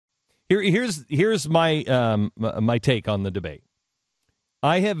Here's my my take on the debate.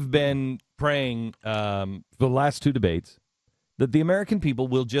 I have been praying for the last two debates that the American people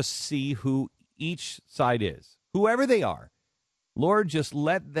will just see who each side is, whoever they are. Lord, just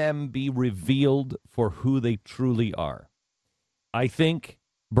let them be revealed for who they truly are. I think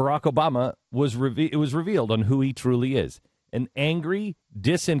Barack Obama it was revealed on who he truly is. An angry,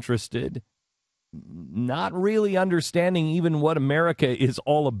 disinterested, not really understanding even what America is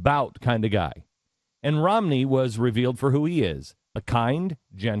all about kind of guy. And Romney was revealed for who he is, a kind,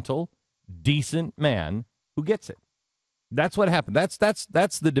 gentle, decent man who gets it. That's what happened. That's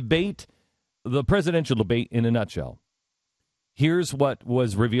the debate, the presidential debate in a nutshell. Here's what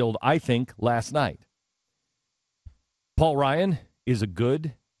was revealed, I think, last night. Paul Ryan is a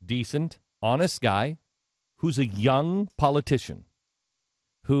good, decent, honest guy who's a young politician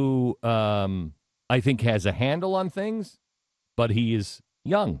who I think has a handle on things, but he is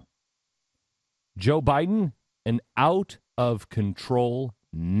young. Joe Biden, an out-of-control,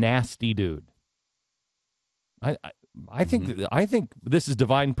 nasty dude. I think this is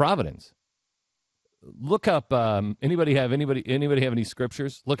divine providence. Look up. Anybody have any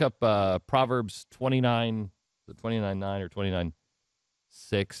scriptures? Look up Proverbs 29, the 29:9 or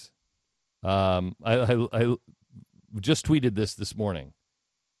 29:6. I just tweeted this morning.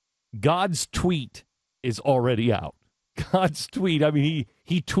 God's tweet is already out. God's tweet. I mean,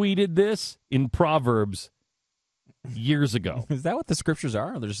 he tweeted this in Proverbs years ago. Is that what the scriptures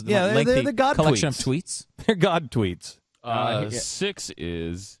are? There's they're the God collection tweets. of tweets. They're God tweets. 6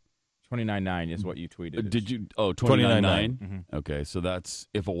 is 29:9 is what you tweeted. Did you? Oh, 29:9. Mm-hmm. Okay, so that's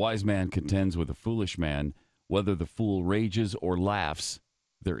if a wise man contends with a foolish man, whether the fool rages or laughs,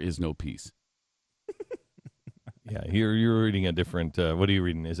 there is no peace. Yeah, you're reading a different. What are you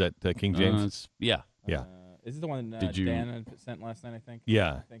reading? Is that King James? Yeah. Is it the one Did you- Dan had sent last night? I think.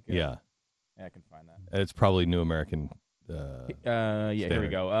 Yeah. I think, Yeah. I can find that. It's probably New American. Here we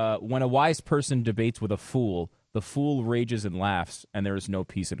go. When a wise person debates with a fool, the fool rages and laughs, and there is no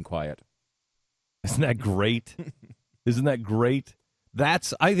peace and quiet. Isn't that great? Isn't that great?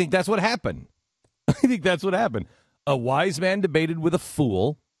 I think that's what happened. I think that's what happened. A wise man debated with a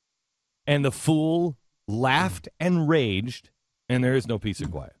fool, and the fool laughed and raged, and there is no peace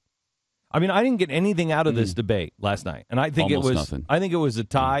and quiet. I mean, I didn't get anything out of this debate last night, and I think Almost it was nothing. I think it was a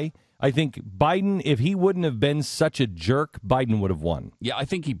tie. I think Biden, if he wouldn't have been such a jerk, Biden would have won. Yeah, I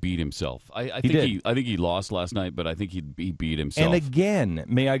think he beat himself. I did. think he lost last night, but I think he beat himself. And again,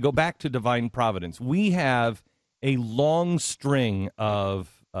 may I go back to divine providence? We have a long string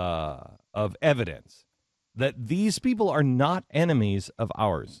of evidence that these people are not enemies of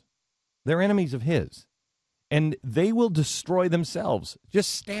ours. They're enemies of his. And they will destroy themselves.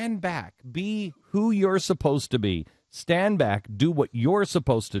 Just stand back. Be who you're supposed to be. Stand back. Do what you're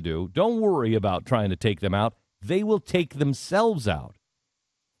supposed to do. Don't worry about trying to take them out. They will take themselves out.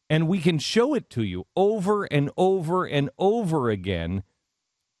 And we can show it to you over and over and over again.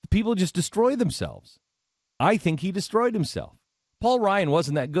 People just destroy themselves. I think he destroyed himself. Paul Ryan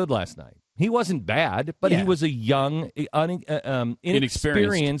wasn't that good last night. He wasn't bad, but he was a young,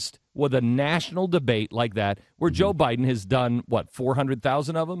 inexperienced with a national debate like that, where Joe Biden has done,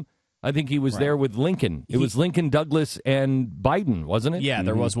 400,000 of them? I think he was there with Lincoln. It was Lincoln, Douglas, and Biden, wasn't it? Yeah,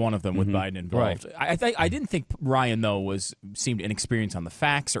 there was one of them with Biden involved. Right. I didn't think Ryan though seemed inexperienced on the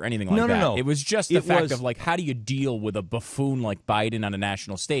facts or anything like that. No. It was just the fact of how do you deal with a buffoon like Biden on a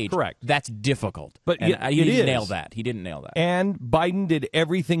national stage? Correct. That's difficult. But he didn't nail is. that. He didn't nail that. And Biden did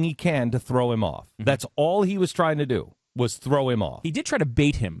everything he can to throw him off. That's all he was trying to do, was throw him off. He did try to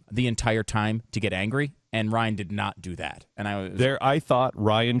bait him the entire time to get angry, and Ryan did not do that. And I thought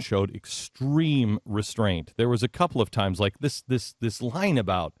Ryan showed extreme restraint. There was a couple of times like this line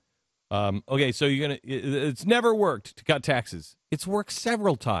about, okay, so it's never worked to cut taxes. It's worked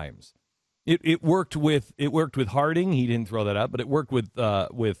several times. It worked with Harding. He didn't throw that up, but it worked with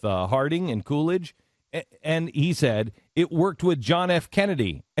Harding and Coolidge. And he said it worked with John F.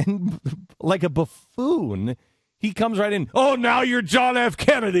 Kennedy. And like a buffoon, he comes right in, oh, now you're John F.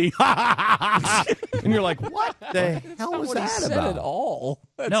 Kennedy. And you're like, what the hell was that about? At all.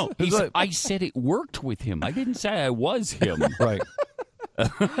 No, I said it worked with him. I didn't say I was him. Right.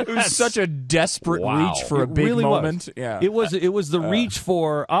 It was such a desperate reach for a big really moment. Was. Yeah. It was the reach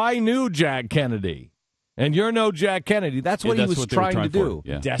for, I knew Jack Kennedy. And you're no Jack Kennedy. That's what he was trying to do.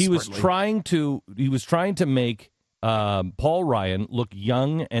 Yeah. He was trying to make Paul Ryan look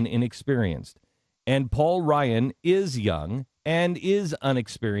young and inexperienced. And Paul Ryan is young and is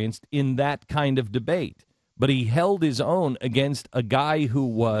unexperienced in that kind of debate. But he held his own against a guy who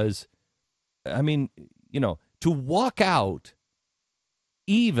was, to walk out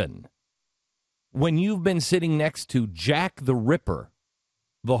even when you've been sitting next to Jack the Ripper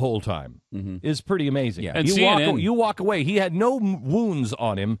the whole time is pretty amazing. Yeah. And you CNN. walk away. He had no wounds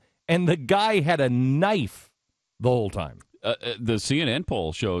on him, and the guy had a knife the whole time. The CNN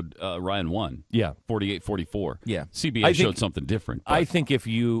poll showed Ryan won. Yeah. 48-44. Yeah. CBS showed something different. I think if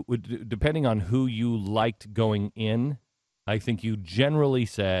you, depending on who you liked going in, I think you generally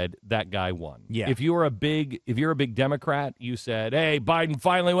said that guy won. Yeah. If you're a big Democrat, you said, "Hey, Biden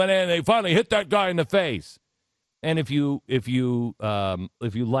finally went in. They finally hit that guy in the face." And if you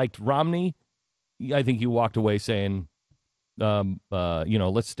liked Romney, I think you walked away saying,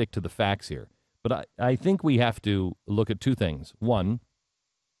 let's stick to the facts here. But I think we have to look at two things. One,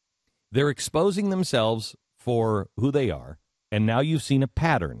 they're exposing themselves for who they are, and now you've seen a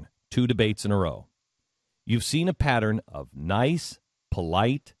pattern, 2 debates in a row. You've seen a pattern of nice,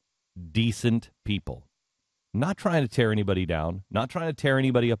 polite, decent people. Not trying to tear anybody down, not trying to tear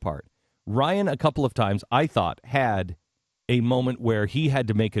anybody apart. Ryan, a couple of times, I thought, had a moment where he had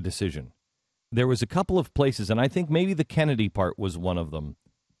to make a decision. There was a couple of places, and I think maybe the Kennedy part was one of them.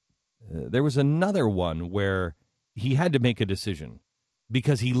 There was another one where he had to make a decision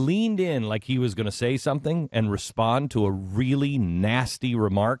because he leaned in like he was going to say something and respond to a really nasty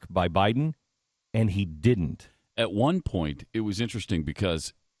remark by Biden, and he didn't. At one point, it was interesting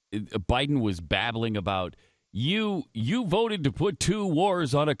because Biden was babbling about, you voted to put 2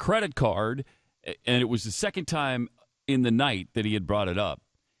 wars on a credit card, and it was the second time in the night that he had brought it up.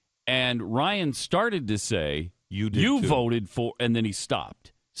 And Ryan started to say, you voted for, and then he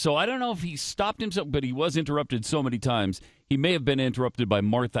stopped. So I don't know if he stopped himself, but he was interrupted so many times. He may have been interrupted by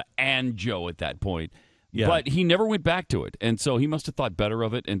Martha and Joe at that point. Yeah. But he never went back to it. And so he must have thought better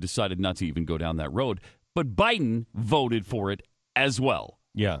of it and decided not to even go down that road. But Biden voted for it as well.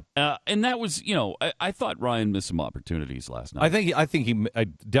 Yeah. And that was, I thought Ryan missed some opportunities last night. I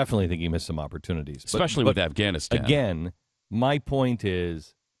definitely think he missed some opportunities. Especially with Afghanistan. Again, my point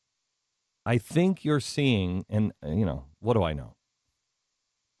is, I think you're seeing, and, what do I know?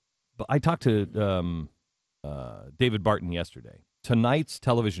 But I talked to David Barton yesterday. Tonight's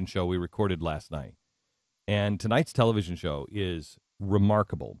television show we recorded last night. And tonight's television show is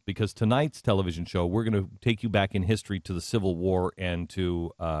remarkable because tonight's television show, we're going to take you back in history to the Civil War and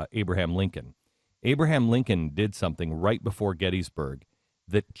to Abraham Lincoln. Abraham Lincoln did something right before Gettysburg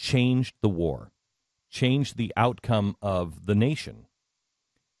that changed the war, changed the outcome of the nation.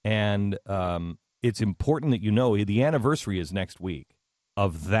 And it's important that you know the anniversary is next week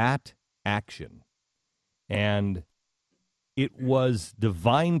of that action. And it was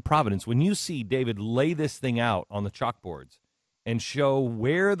divine providence. When you see David lay this thing out on the chalkboards and show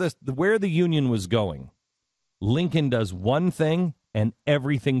where the Union was going, Lincoln does one thing and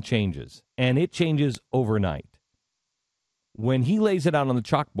everything changes. And it changes overnight. When he lays it out on the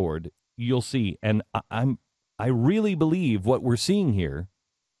chalkboard, you'll see. And I really believe what we're seeing here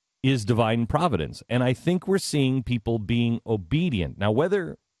is divine providence. And I think we're seeing people being obedient. Now,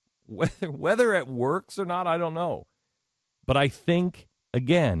 whether it works or not, I don't know. But I think,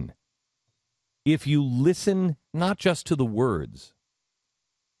 again, if you listen not just to the words,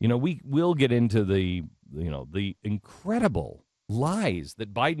 we will get into the incredible lies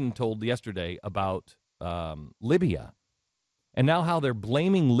that Biden told yesterday about Libya, and now how they're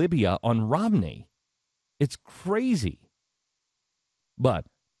blaming Libya on Romney. It's crazy. But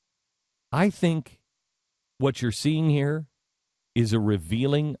I think what you're seeing here is a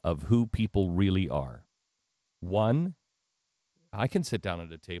revealing of who people really are. One, I can sit down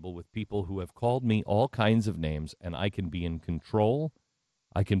at a table with people who have called me all kinds of names, and I can be in control,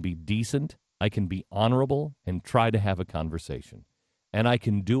 I can be decent, I can be honorable, and try to have a conversation. And I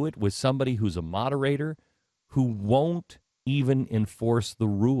can do it with somebody who's a moderator who won't even enforce the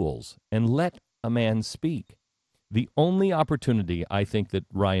rules and let a man speak. The only opportunity I think that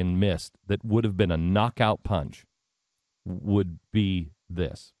Ryan missed that would have been a knockout punch would be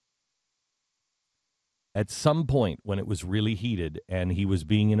this. At some point when it was really heated and he was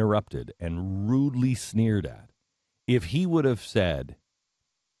being interrupted and rudely sneered at, if he would have said,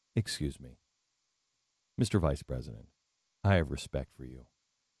 "Excuse me, Mr. Vice President, I have respect for you.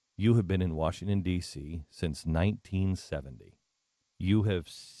 You have been in Washington, D.C. since 1970. You have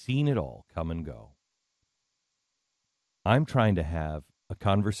seen it all come and go. I'm trying to have a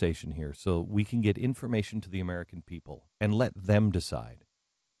conversation here so we can get information to the American people and let them decide.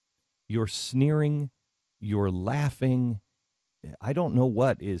 You're sneering, you're laughing. I don't know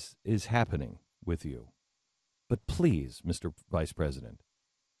what is happening with you. But please, Mr. Vice President,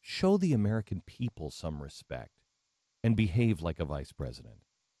 show the American people some respect and behave like a vice president."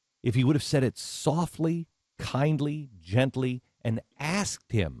 If he would have said it softly, kindly, gently, and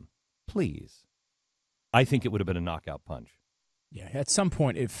asked him, please, I think it would have been a knockout punch. Yeah, at some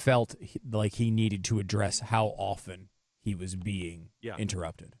point it felt like he needed to address how often he was being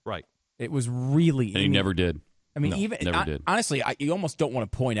interrupted. Right. It was really... And he never did. I mean, No, never did. Honestly, you almost don't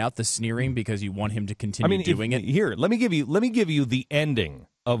want to point out the sneering because you want him to continue doing it. Here, let me give you the ending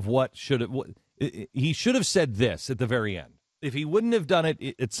of what should have. He should have said this at the very end. If he wouldn't have done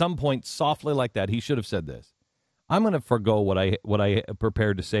it at some point softly like that, he should have said this. I'm going to forgo what I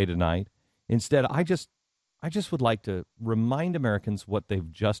prepared to say tonight. Instead, I just would like to remind Americans what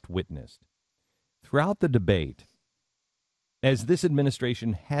they've just witnessed. Throughout the debate, as this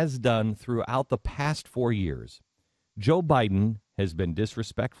administration has done throughout the past 4 years, Joe Biden has been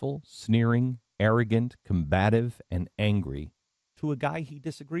disrespectful, sneering, arrogant, combative, and angry to a guy he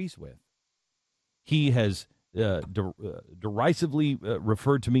disagrees with. He has derisively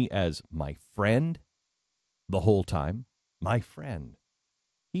referred to me as my friend the whole time. My friend.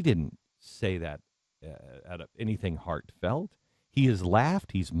 He didn't say that out of anything heartfelt. He has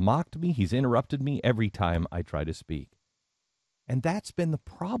laughed, he's mocked me, he's interrupted me every time I try to speak. And that's been the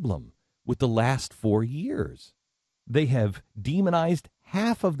problem with the last 4 years. They have demonized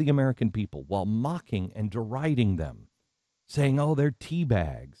half of the American people while mocking and deriding them, saying, oh, they're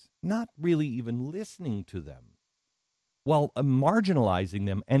teabags, not really even listening to them, while marginalizing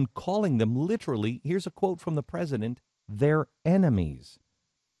them and calling them literally, here's a quote from the president, their enemies,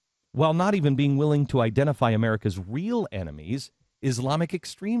 while not even being willing to identify America's real enemies, Islamic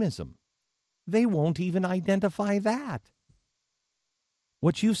extremism. They won't even identify that.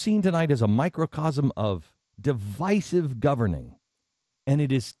 What you've seen tonight is a microcosm of divisive governing, and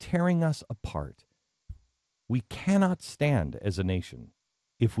it is tearing us apart. We cannot stand as a nation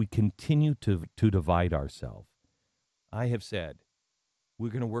if we continue to divide ourselves. I have said, we're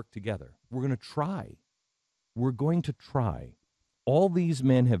going to work together. We're going to try. We're going to try. All these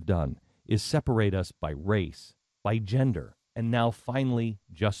men have done is separate us by race, by gender, and now finally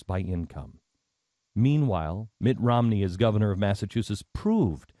just by income. Meanwhile, Mitt Romney, as governor of Massachusetts,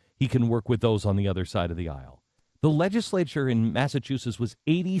 proved he can work with those on the other side of the aisle. The legislature in Massachusetts was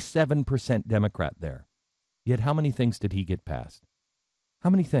 87% Democrat there. Yet how many things did he get passed? How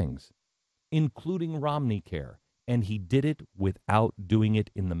many things? Including Romney Care. And he did it without doing it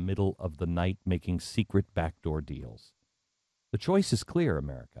in the middle of the night, making secret backdoor deals. The choice is clear,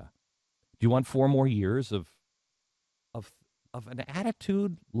 America. Do you want 4 more years of an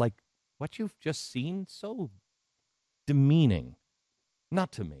attitude like what you've just seen? So demeaning,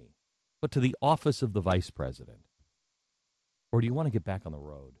 not to me, but to the office of the vice president. Or do you want to get back on the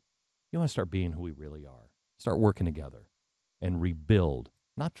road? You want to start being who we really are. Start working together and rebuild,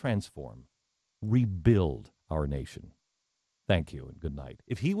 not transform, rebuild our nation. Thank you and good night.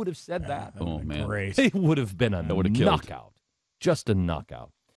 If he would have said that, oh man, great. it would have been a That would have killed. knockout. Just a knockout.